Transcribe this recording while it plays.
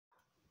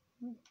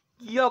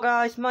Yo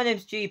guys, my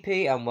name's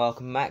GP and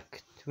welcome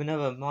back to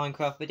another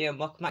Minecraft video and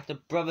welcome back to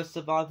Brothers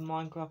Survive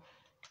Minecraft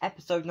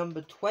episode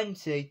number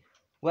 20,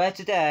 where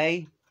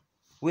today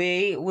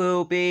we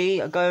will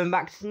be going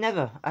back to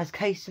Nether, as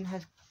Kaysen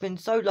has been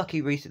so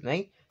lucky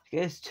recently to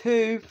get us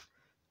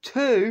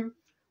two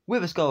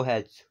Wither Skull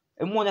heads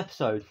in one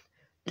episode,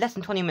 less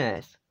than 20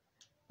 minutes.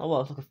 Oh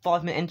well, it's like a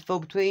 5-minute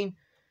interval between,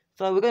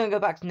 so we're going to go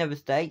back to Nether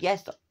today.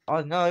 Yes,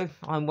 I know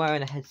I'm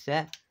wearing a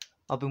headset.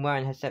 I've been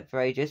wearing a headset for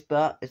ages,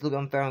 but it's a little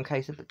bit unfair on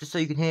Kaysen. But just so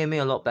you can hear me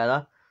a lot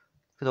better,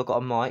 because I've got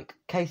a mic.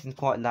 Kaysen's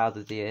quite loud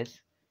as he is,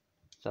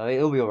 so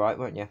it'll be alright,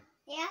 won't you?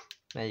 Yeah.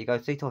 There you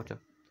go, see, told you.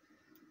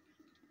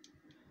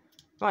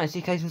 Right,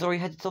 see, Kaysen's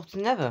already headed off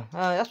to Nether.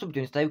 That's what we're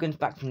doing today. We're going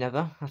back to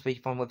Nether. That's where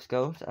you find Wither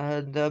Skulls.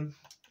 And,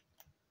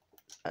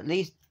 at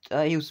least,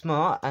 he was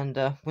smart, and,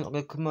 we're not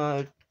going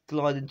to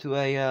glide into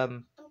a,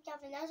 Gavin,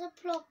 there's a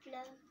problem.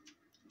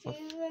 Do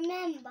you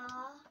remember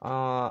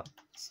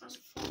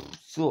something?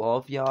 Sort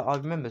of, yeah, I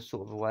remember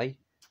sort of a way.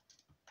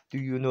 Do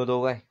you know the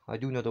way? I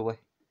do know the way.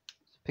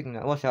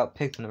 Watch out,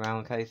 pigs run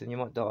around, Kaysen, you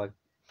might die.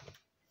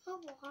 Oh,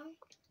 why?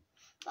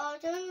 But I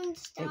don't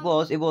understand.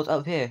 It was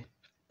up here.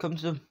 Come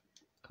to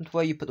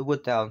where you put the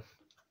wood down.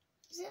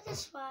 Is it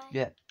this way?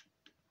 Yeah.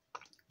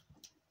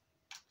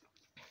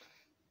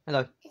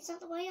 Hello. Is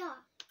that the way up?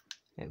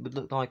 It would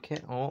look like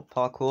it. Oh,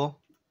 parkour.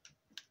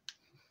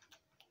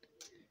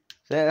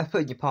 So yeah,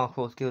 putting your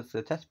parkour skills to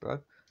the test, bro.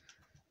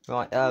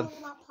 Right,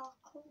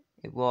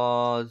 it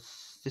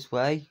was this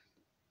way.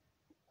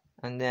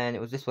 And then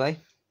it was this way.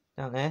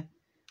 Down there.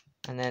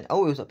 And then,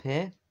 oh, it was up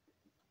here.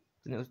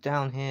 And it was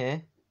down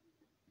here.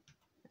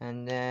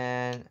 And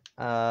then,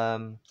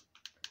 down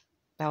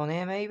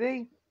here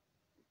maybe?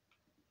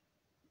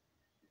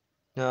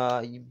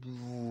 No,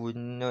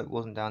 it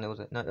wasn't down there, was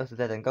it? No, that's a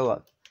dead end. Go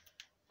up.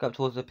 Go up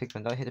towards the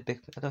pigman. Don't hit the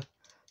pigman.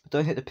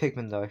 Don't hit the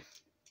pigman though.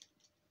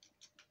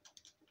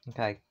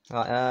 Okay.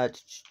 Right,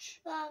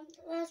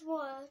 there's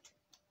wood.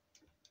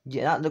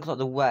 yeah, that looks like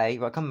the way.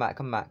 Right, come back.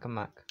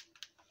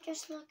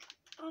 Just look.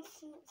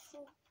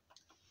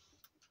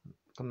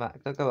 Come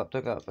back. Don't go up.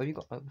 Oh, you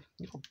got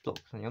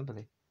blocks on your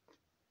belly.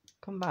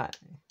 Come back.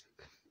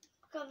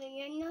 Gavin,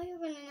 you know you're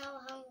running out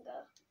of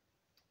hunger.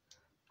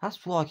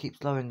 That's why I keep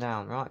slowing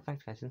down. Right,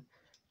 thanks, Jason.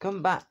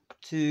 Come back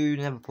to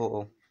Nether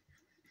Portal.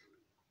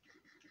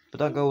 But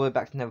don't go all the way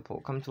back to Nether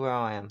Portal. Come to where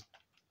I am.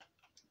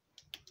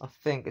 I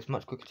think it's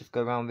much quicker to just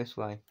go around this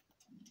way.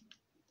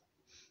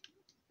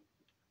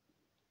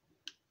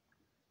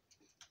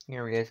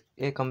 Here he is.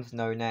 Here comes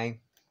No Name.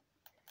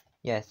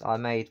 Yes, I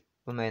made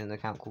an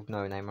account called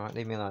No Name, right?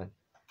 Leave me alone.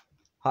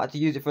 I had to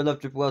use it for a Love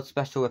Drip World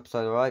special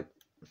episode, alright?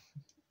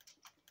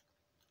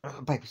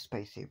 Baby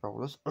Spacey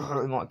Rollers.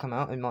 It might come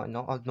out, it might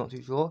not. I'm not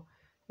too sure.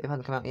 If it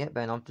hasn't come out yet,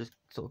 then I'm just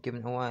sort of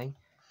giving it away.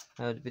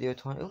 The video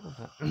title.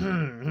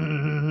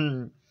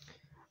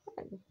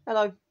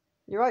 Hello.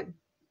 You right?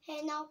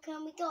 Hey, now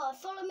can we go?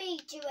 Follow me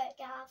to it,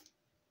 Gav.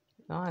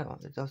 No,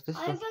 this I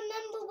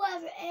remember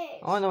where it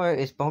is. I know where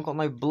it is, but I've got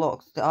no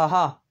blocks.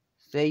 Aha!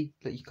 See?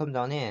 Look, you come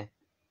down here.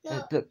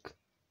 Look.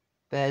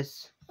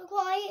 There's... Look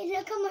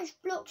how much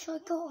blocks I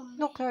got on me.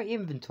 Not clear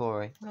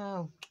inventory.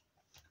 No.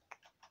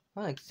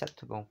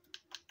 Unacceptable.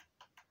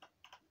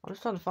 I'm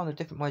just trying to find a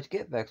different way to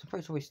get there, because I'm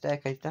pretty sure we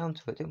staircased down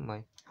to it, didn't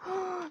we?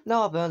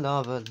 Lava.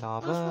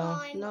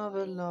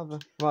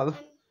 Right,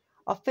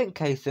 I think,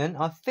 Kaysen,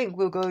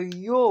 we'll go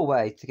your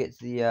way to get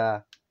to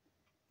the,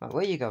 Right,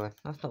 where are you going?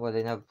 That's not where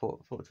the Nether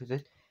Fortress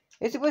is.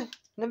 Is it where...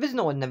 No, this is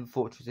not where Nether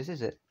Fortress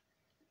is it?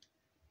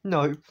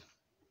 Nope.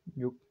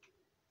 Nope.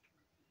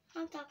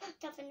 I'm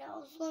Gavin, I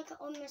was like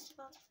on this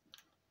about.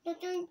 No,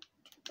 don't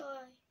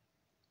go.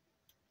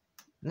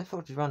 Nether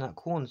Fortress is around that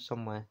corner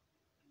somewhere.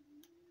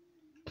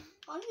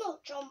 I'm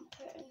not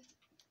jumping.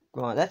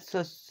 Right, let's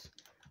just...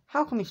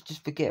 How can we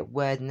just forget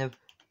where Nether...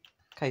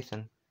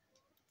 Kaysen.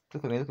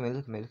 Look at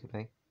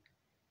me.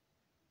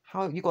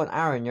 How... You got an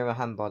arrow in your other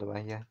hand, by the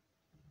way, yeah.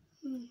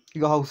 You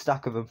got a whole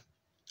stack of them.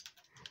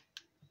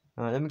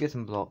 Alright, let me get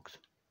some blocks.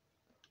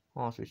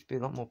 Oh, so we should be a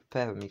lot more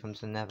prepared when we come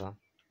to the Nether.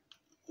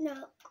 No,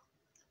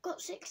 I've got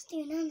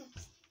 16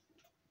 ananas.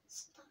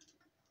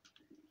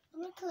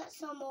 I'm gonna collect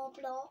some more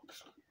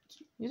blocks.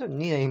 You don't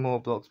need any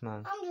more blocks,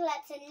 man. I'm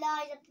collecting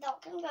loads of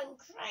blocks. I'm going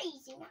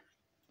crazy now.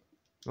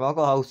 Well, I've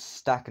got a whole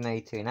stack and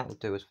 18. That will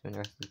do us for the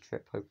rest of the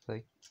trip,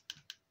 hopefully.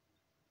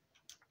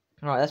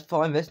 Alright, let's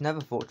find this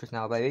Nether Fortress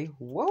now, baby.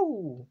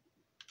 Whoa!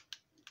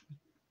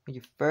 Are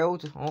you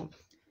thrilled? Oh,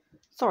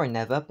 sorry,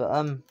 Nether,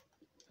 but you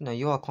know,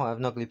 you are quite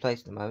an ugly place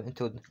at the moment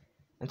until the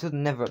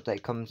Nether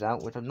update comes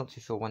out, which I'm not too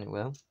sure when it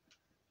will.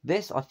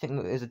 This, I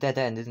think, is a dead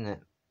end, isn't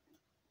it?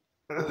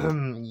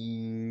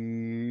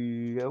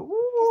 Yeah.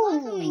 It's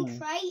like I'm being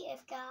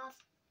creative, Gav.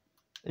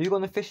 Have you got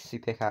an efficiency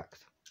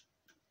pickaxe?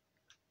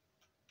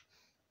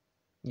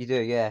 You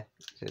do, yeah.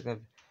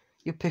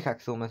 Your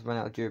pickaxe almost ran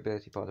out of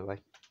durability, by the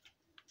way.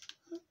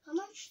 How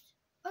much?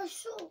 Oh,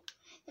 sword.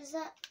 Is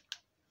that?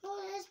 Oh,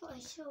 there's my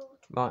sword.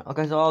 Right.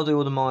 Okay, so I'll do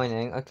all the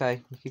mining.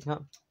 Okay, you keeping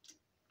up?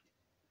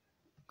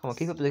 Come on,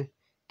 keep up. Let me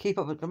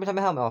take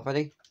my helmet off.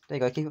 Ready? There you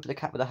go. Keep up the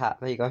cat with the hat.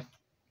 There you go.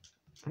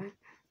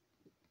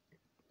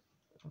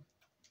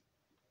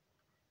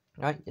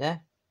 Right, yeah.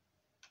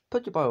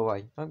 Put your bow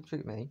away. Don't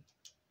shoot me.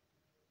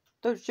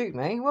 Don't shoot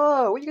me.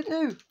 Whoa, what are you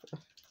gonna do?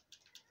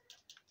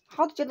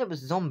 How did you end up with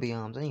zombie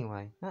arms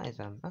anyway? That's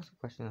a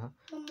question. Huh?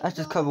 Let's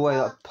just cover away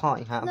that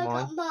party hat of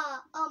mine. Look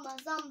at I'm a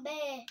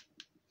zombie.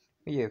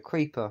 Are you a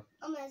creeper?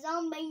 I'm a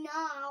zombie now.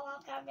 I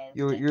can't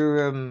do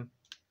You're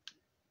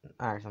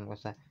Actually, I'm gonna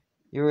say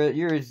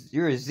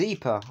you're a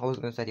Zeeper. I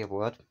wasn't gonna say the other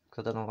word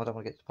because I don't want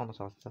to get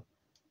sponsored. So.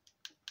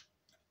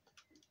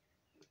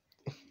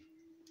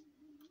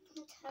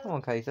 Come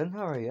on, Kaysen,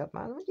 hurry up,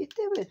 man. What are you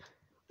doing?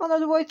 Oh no,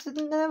 the way to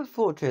the Nether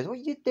Fortress. What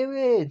are you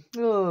doing?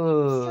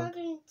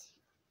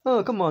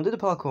 Oh, come on, do the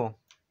parkour.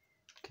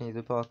 Can you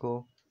do the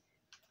parkour?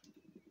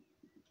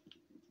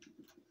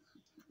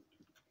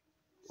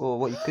 Or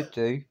what you could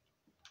do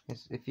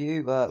is if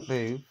you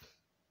move.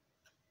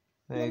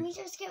 Let me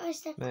just get my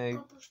step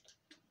Move.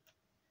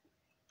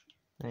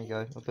 There you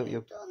go. I built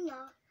you. Done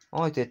that.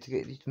 I did to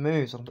get you to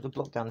move, so I put the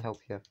block down to help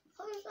you.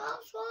 Oh,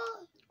 that's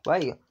why.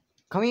 Wait,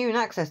 can we even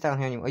access down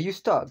here anymore? Are you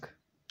stuck?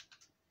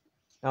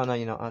 Oh no,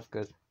 you're not. That's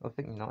good. I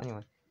think you're not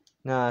anyway.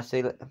 Nah,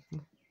 see, look.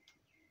 Come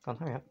on,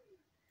 hurry up.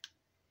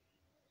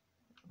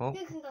 Oh,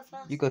 You can go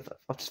first. you go.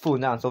 I've just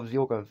fallen down, so obviously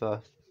you're going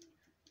first.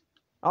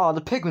 Oh,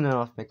 the pigmen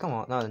are after me. Come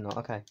on, no, they're not.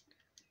 Okay.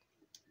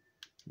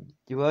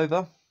 You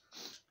over?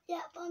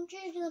 Yeah, but I'm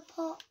choosing the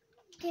pot.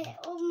 Get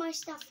all my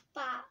stuff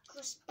back.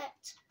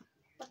 Respect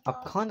the I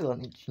pot. kind of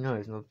don't think you know.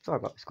 I'm sorry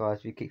about this,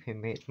 guys. We keep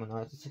hearing me. It's my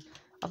nose.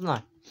 I don't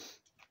know.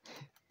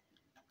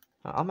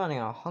 I'm running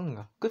out of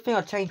hunger. Good thing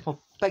I changed my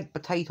baked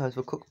potatoes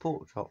for cooked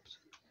pork chops.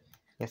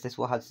 Yes, this is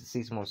what has the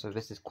season one, so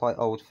this is quite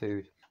old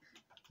food.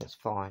 It's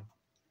fine.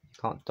 You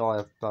can't die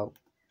of about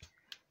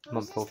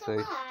month old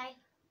food.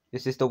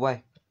 This is the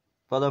way.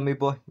 Follow me,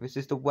 boy. This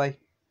is the way.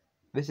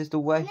 This is the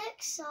way.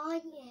 Next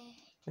side, yeah.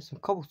 There's some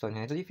cobblestone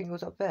here. Do you think it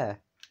was up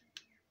there?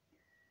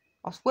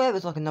 I swear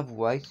there's like another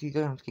way, so you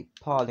don't have to keep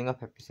piling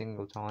up every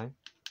single time.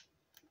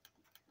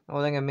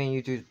 Oh, then I mean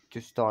you do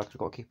just die because I've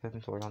got to keep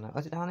inventory on it.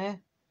 Was it down here?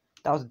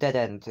 That was a dead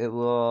end. It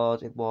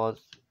was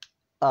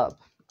up.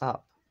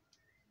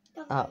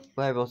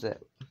 Where was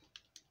it?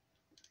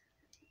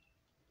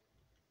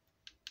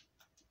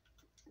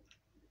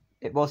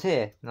 It was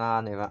here. Nah,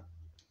 I knew that.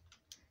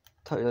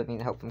 Totally don't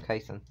need help from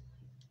Kaysen.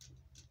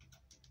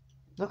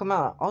 Look, I'm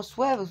out. I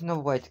swear there's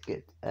another way to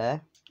get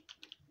there.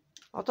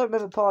 I don't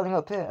remember piling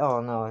up here.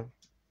 Oh no.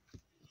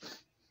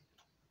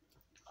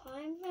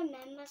 I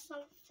remember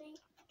something,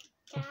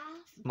 Gav.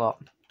 What?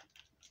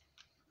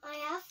 I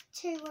have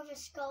two with a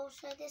skull,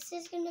 so this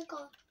is gonna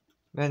go.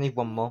 We only need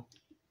one more.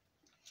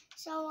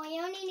 So I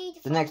only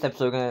need. The next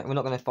episode we're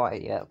not gonna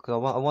fight it yet because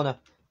I wanna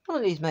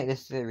at least make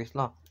this series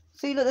long.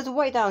 See, look, there's a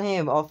way down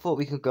here, but I thought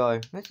we could go.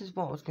 This is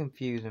what was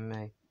confusing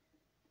me.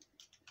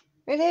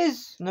 It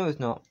is. No, it's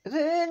not. Is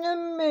it in a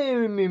me?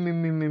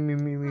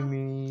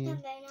 How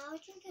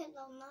would you get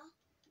on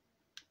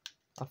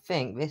that? I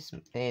think this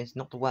is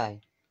not the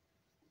way.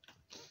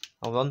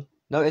 Hold on.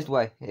 No, it's the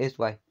way. It is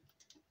the way.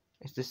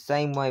 It's the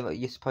same way that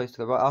you're supposed to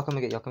go. Right, I'll come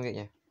and get you. I'll come and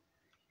get you.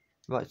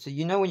 Right, so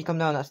you know when you come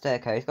down that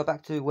staircase, go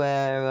back to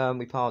where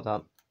we piled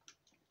up.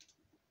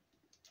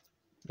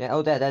 Yeah.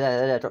 Oh,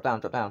 there. Drop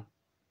down.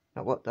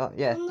 No, what?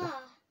 Yeah.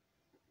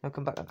 No,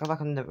 come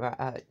back on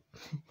the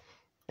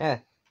yeah.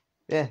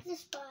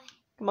 This way.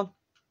 Come on.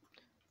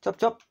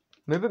 Chop.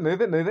 Move it.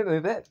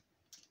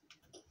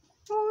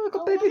 Oh, look,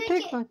 a baby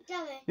pigman.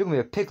 You're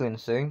gonna be a piglin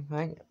soon,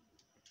 right?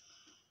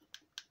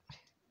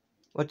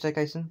 What'd you say,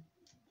 Kaysen?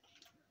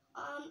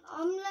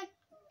 I'm like,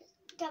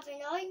 Gavin,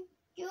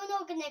 you're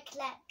not gonna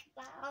collect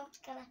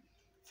that.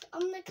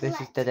 I'm gonna collect. This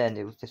is dead end.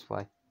 It was this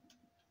way.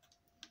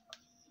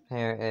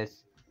 Here it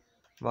is.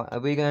 Right, are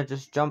we gonna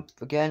just jump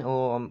again,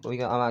 or I'm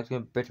actually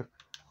gonna bridge?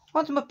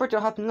 Why did my bridge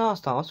happen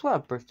last time? I swear I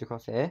bridged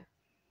across here.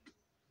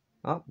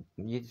 Oh,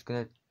 you're just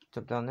gonna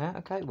jump down there?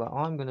 Okay, well,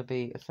 I'm gonna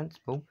be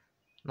sensible.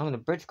 I'm gonna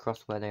bridge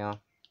across where they are.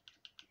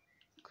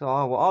 Cause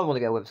I want to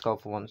get a web skull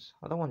for once.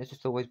 I don't want it to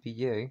just always be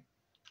you.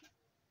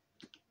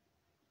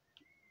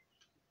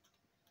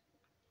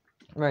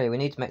 Really, we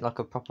need to make like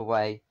a proper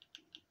way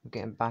of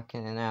getting back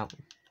in and out.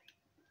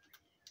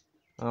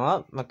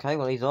 Alright, okay,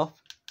 well he's off.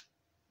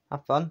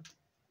 Have fun.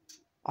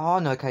 Oh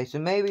no, okay, so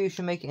maybe you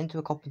should make it into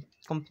a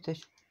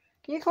competition.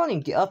 You can't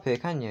even get up here,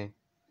 can you?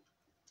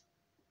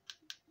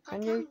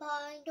 Can you?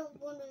 I don't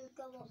want to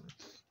go on.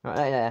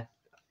 Right there.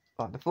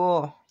 Right,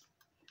 before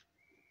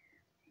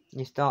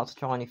you start to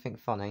try anything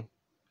funny.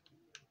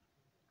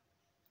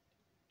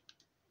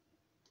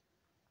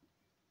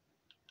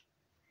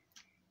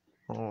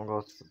 Oh my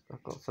god,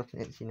 I've got such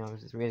an itchy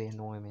nose, it's really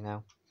annoying me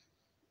now.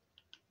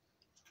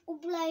 Oh,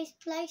 Blaze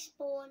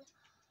spawn.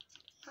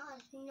 That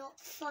is not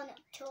fun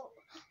at all.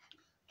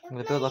 I'm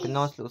going to build like a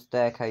nice little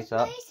staircase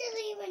up. Blaze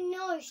doesn't even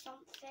know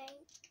something.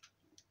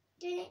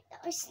 Didn't it?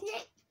 I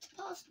snipped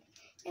past.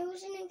 It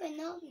wasn't even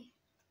known.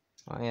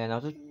 Oh yeah, now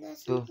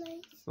just do.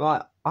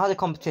 Right, I had a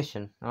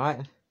competition,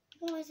 alright?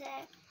 What was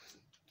it?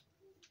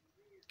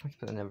 Let's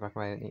put it in the back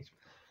where it needs.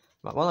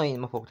 Right, while I'm eating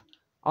my food,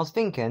 I was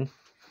thinking,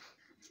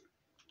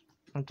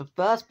 I'm the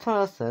first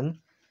person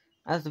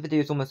as the video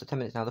is almost at 10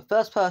 minutes now, the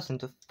first person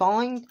to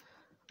find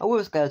a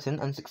wither skeleton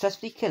and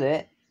successfully kill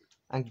it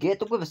and get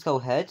the wither skull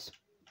heads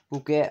will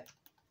get,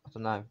 I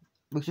don't know,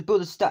 we should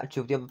build a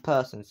statue of the other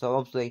person. So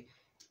obviously,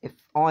 if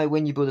I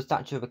win, you build a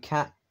statue of a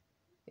cat.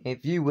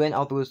 If you win,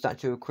 I'll build a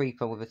statue of a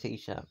creeper with a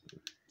t-shirt.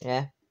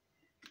 Yeah?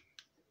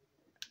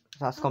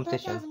 So that's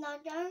competition. Gavin, I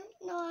don't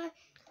know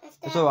if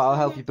It's alright, I'll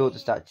help you build the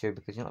statue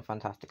because you're not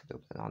fantastic at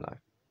building it, I know.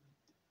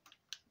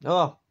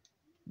 Oh,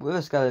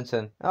 wither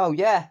skeleton. Oh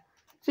yeah.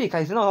 See,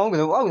 Casey, no, I'm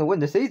gonna win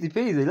this easy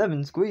peasy,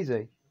 lemon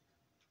squeezy.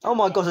 Oh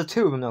my gosh, there's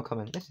two of them now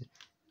coming. This is.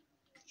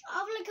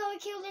 I'm gonna go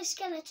and kill this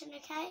skeleton,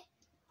 okay?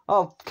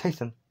 Oh,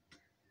 Casey.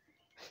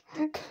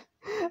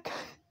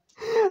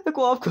 Look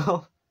what I've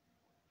got.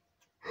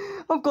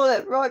 I've got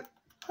it, right.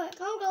 Quick,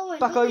 I'm going.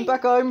 Back home,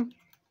 back home.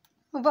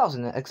 Oh, that was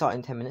an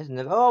exciting 10 minutes, isn't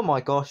it? Oh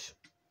my gosh.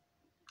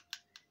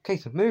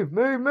 Casey, move,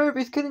 move, move,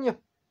 he's killing you.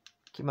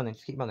 Keep running,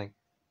 just keep running.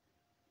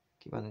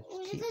 Keep running.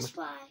 Was it this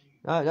way?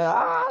 No, no,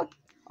 ah!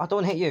 I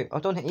don't hit you. I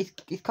don't hit.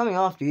 He's coming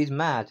after you. He's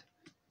mad.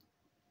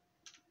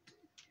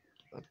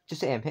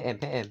 Just hit him. Hit him.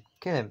 Hit him.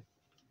 Kill him.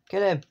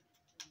 Kill him.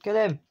 Kill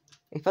him.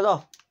 He fell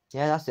off.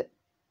 Yeah, that's it.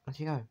 Where'd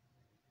he go?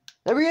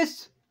 There he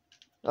is.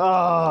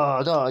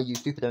 Oh, no, you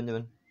stupid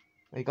Enderman.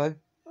 There you go.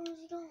 Where's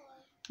he going?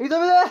 He's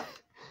over there.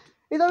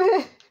 He's over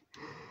here.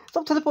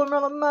 Stop teleporting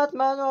around like mad,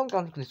 man. Oh, I'm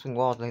going to swing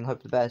wildly and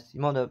hope for the best.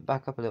 You might want to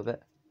back up a little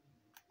bit.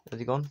 Has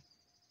he gone?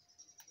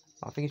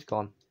 I think he's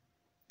gone.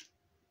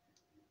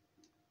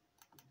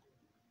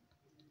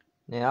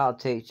 Yeah, I'll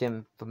teach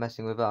him for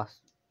messing with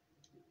us.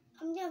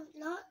 Was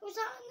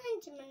that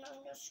an Enderman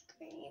on your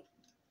screen?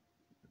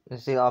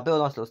 Let's see, I'll build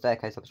a nice little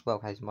staircase up as well,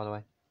 Casey, by the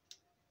way.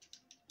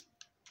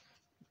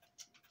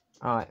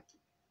 Alright.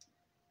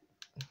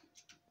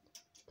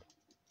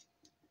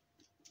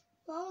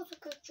 That was a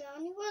good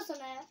journey, wasn't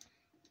it?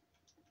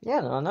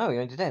 Yeah, no, I know,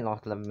 you only did it in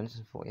like 11 minutes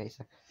and 48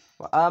 seconds.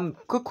 Well,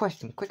 quick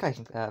question,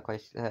 question,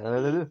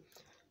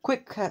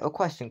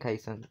 question,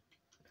 Casey.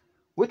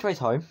 Which way's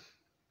home?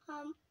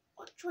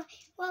 Which way?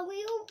 Well,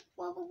 we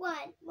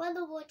went. Where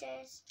the wood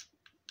is.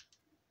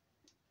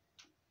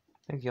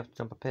 I think you have to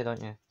jump up here,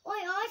 don't you?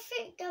 Wait, I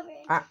think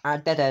going.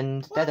 Dead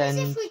end, dead end.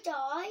 What if we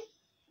die?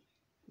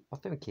 I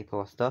think we keep all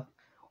our stuff.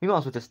 We might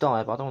as well just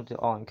die, but I don't want to do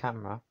it on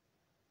camera.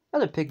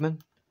 Hello,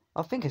 Pigman.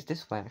 I think it's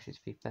this way, actually,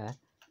 to be fair.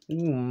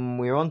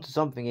 We're on to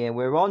something here.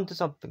 We're on to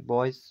something,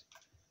 boys.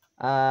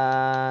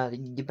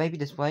 Maybe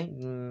this way.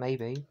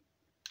 Maybe.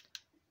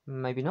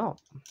 Maybe not.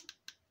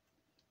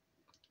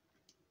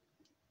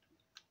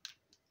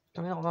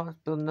 Can we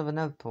not build another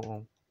nether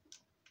portal?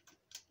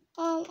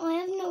 I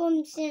have no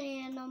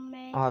obsidian on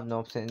me. I have no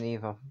obsidian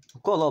either.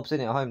 I've got a lot of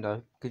obsidian at home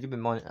though, because you've been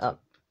mining it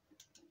up.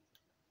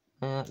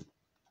 Yeah,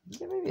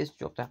 maybe it's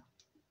dropped out.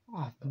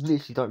 Oh, I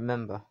literally don't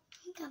remember.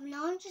 Gavin,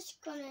 I'm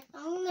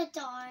gonna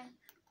die.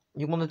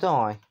 You want to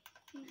die?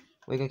 Mm.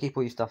 We're gonna keep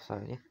all your stuff,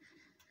 so yeah.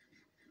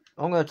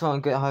 I'm gonna try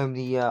and get home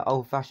the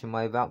old-fashioned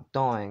way without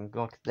dying.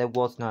 Like there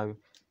was no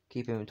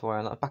keep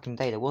inventory. Like back in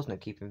the day, there was no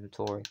keep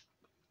inventory.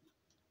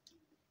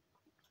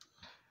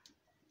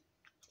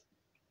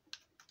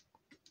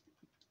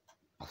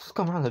 I've just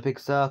gone around a big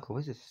circle.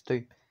 This is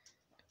stupid.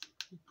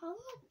 I'm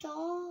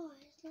gonna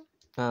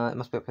die. It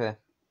must be up here.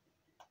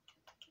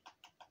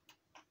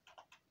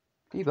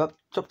 Keep up.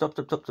 Chop, chop,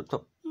 chop, chop, chop,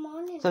 chop.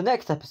 Morning. So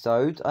next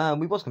episode,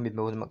 we was going to be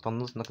building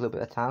McDonald's and like a little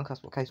bit of town, 'cause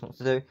that's what Case wants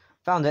to do.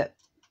 Found it.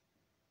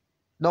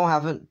 No, I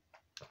haven't.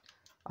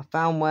 I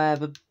found where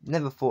the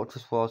Nether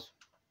Fortress was.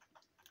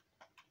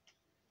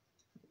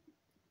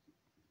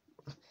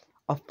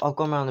 I've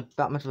gone around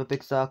that much of a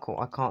big circle.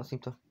 I can't seem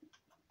to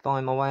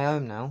find my way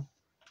home now.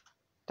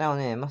 Down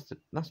here,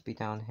 must be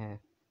down here.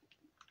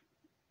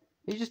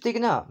 Are you just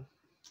digging up?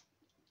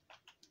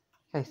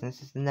 Okay, so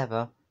this is the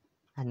Nether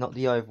and not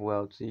the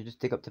overworld, so you just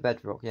dig up to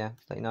bedrock, yeah,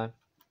 just let you know.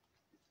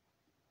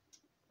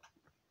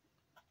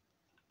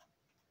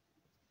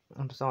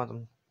 And besides,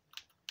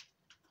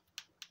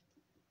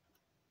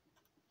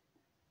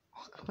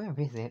 where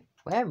is it?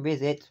 Where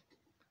is it?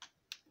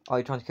 Oh,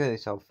 you're trying to kill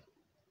yourself?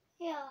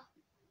 Yeah.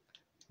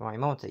 Right, you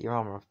might want to take your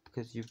armour off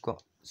because you've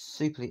got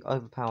superly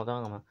overpowered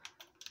armour.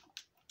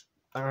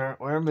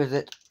 Where is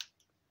it?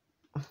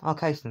 Oh,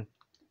 Kason,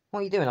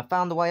 what are you doing? I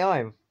found the way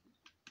home.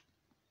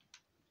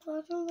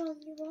 I don't know where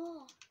you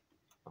are.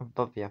 I'm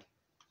above you.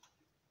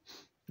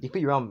 You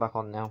put your armour back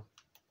on now.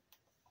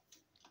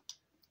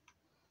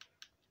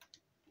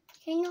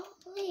 Can you not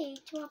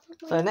leave to have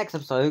a So next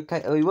episode,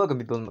 we were going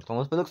to be building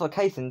McDonald's, but it looks like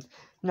Kason's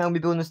now going to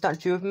be building a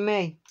statue of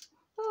me.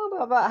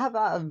 Oh, how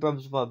about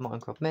Brothers Survive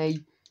Minecraft?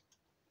 Me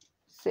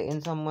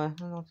sitting somewhere,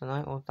 I don't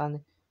know, or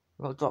standing.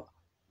 We've got to drop.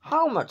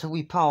 How much have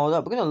we piled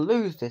up? We're going to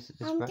lose this at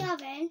this rate.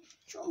 Gavin,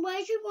 where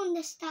do you want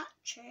the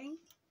statue?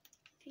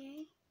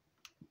 I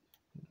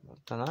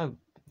don't know.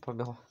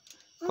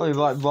 Probably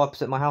right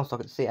opposite my house so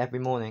I could see it every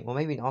morning. Or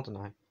maybe, I don't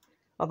know.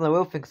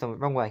 We'll think of something.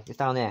 Wrong way. It's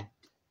down here.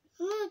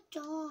 I'm gonna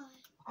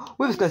die.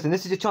 With Kason,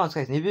 this is your chance,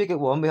 Kason. If you get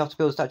one, we have to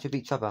build a statue of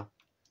each other.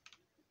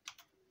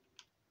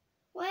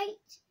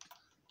 Wait.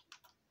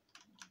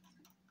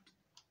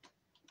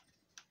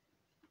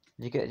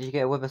 Did you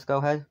get a wither skull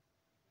head?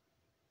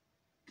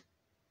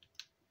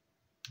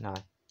 No.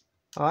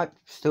 Alright,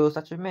 still a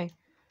statue of me.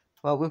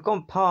 Well, we've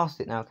gone past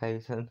it now,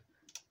 Kason.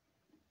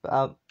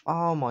 But,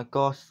 oh my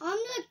gosh. I'm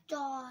gonna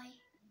die.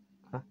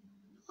 Huh?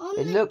 I'm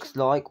It looks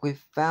like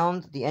we've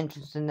found the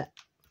entrance in the...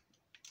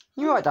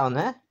 You're right down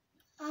there.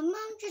 I'm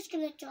just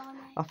gonna die,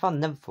 mate. I found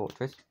the Nether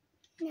Fortress.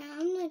 Yeah,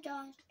 I'm gonna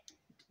die.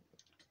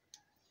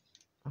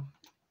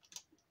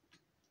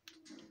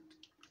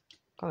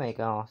 Come here,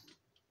 guys.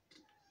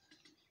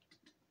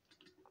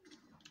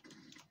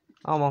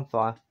 I'm on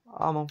fire.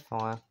 I'm on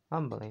fire.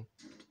 Unbelievable.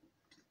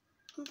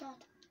 I'm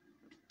dead.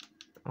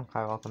 Okay,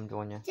 I'll come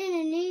join you.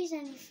 Didn't lose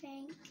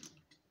anything.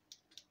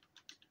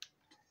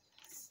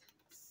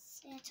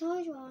 See, I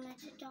told you I wanted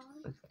to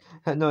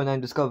die. No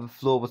name discovered the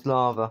floor was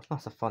lava.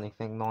 That's a funny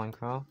thing,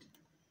 Minecraft.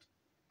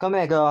 Come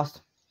here,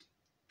 Ghast.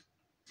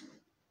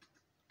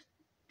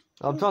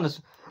 I'm trying to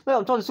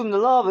swim in the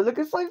lava. Look,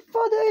 it's so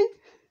funny.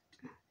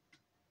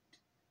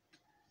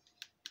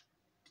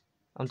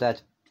 I'm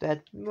dead.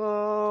 Dead.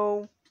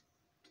 No.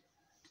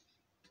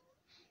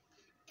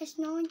 It's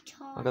 9 I'll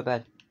time. go to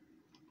bed.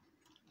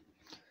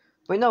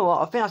 But you know what?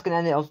 I think that's going to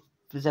end it off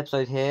this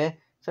episode here.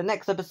 So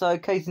next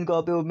episode, Casey's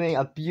got to build me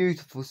a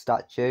beautiful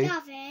statue.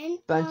 Gavin.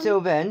 But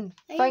until then,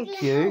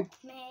 thank you.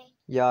 Help me.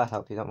 Yeah, I'll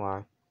help you. Don't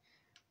worry.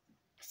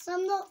 Because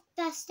I'm not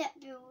best at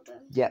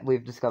building. Yeah,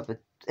 we've discovered.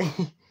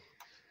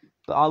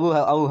 But I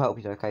will help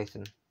you though,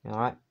 Kason.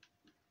 Alright?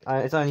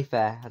 It's only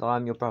fair, as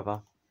I'm your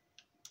brother.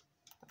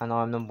 And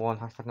I'm number one,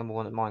 #1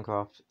 at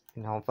Minecraft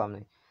in the whole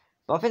family.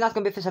 But I think that's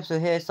going to be it for this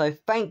episode here, so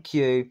thank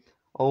you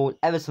all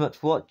ever so much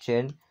for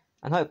watching.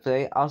 And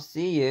hopefully, I'll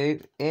see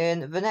you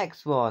in the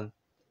next one.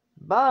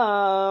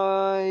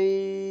 Bye!